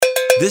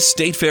This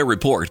State Fair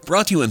report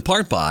brought to you in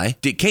part by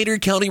Decatur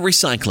County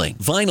Recycling,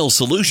 Vinyl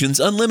Solutions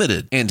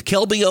Unlimited, and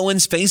Kelby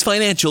Owens Phase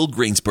Financial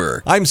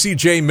Greensburg. I'm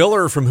CJ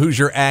Miller from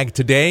Hoosier Ag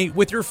Today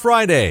with your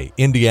Friday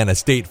Indiana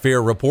State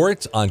Fair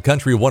report on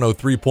Country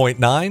 103.9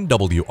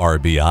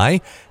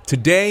 WRBI.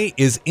 Today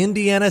is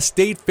Indiana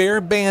State Fair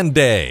Band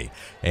Day,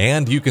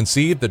 and you can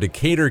see the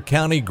Decatur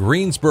County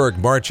Greensburg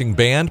Marching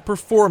Band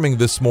performing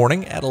this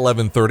morning at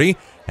 11:30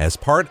 as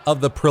part of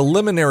the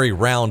preliminary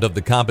round of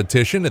the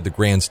competition at the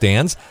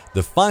grandstands.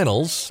 The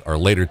finals are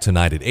later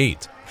tonight at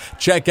 8.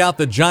 Check out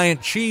the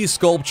giant cheese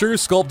sculpture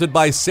sculpted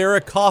by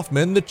Sarah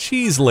Kaufman, the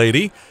Cheese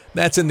Lady.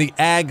 That's in the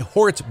Ag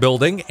Hort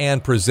building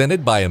and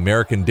presented by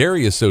American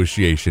Dairy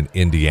Association,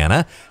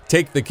 Indiana.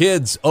 Take the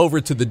kids over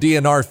to the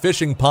DNR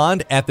fishing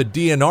pond at the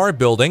DNR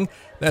building.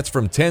 That's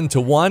from 10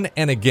 to 1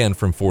 and again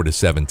from 4 to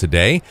 7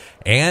 today.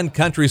 And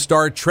country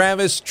star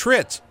Travis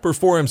Tritt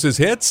performs his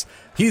hits.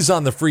 He's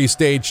on the free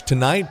stage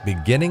tonight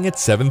beginning at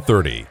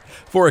 7:30.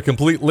 For a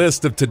complete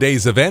list of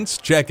today's events,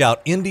 check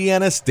out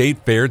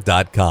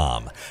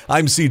IndianaStateFair.com.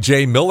 I'm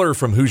CJ Miller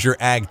from Hoosier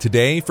Ag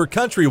Today for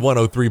Country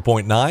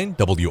 103.9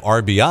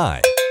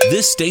 WRBI.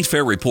 This State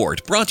Fair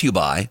report brought to you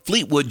by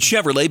Fleetwood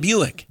Chevrolet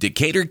Buick,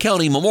 Decatur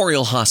County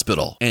Memorial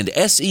Hospital, and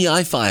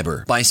SEI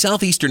Fiber by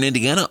Southeastern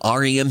Indiana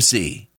REMC.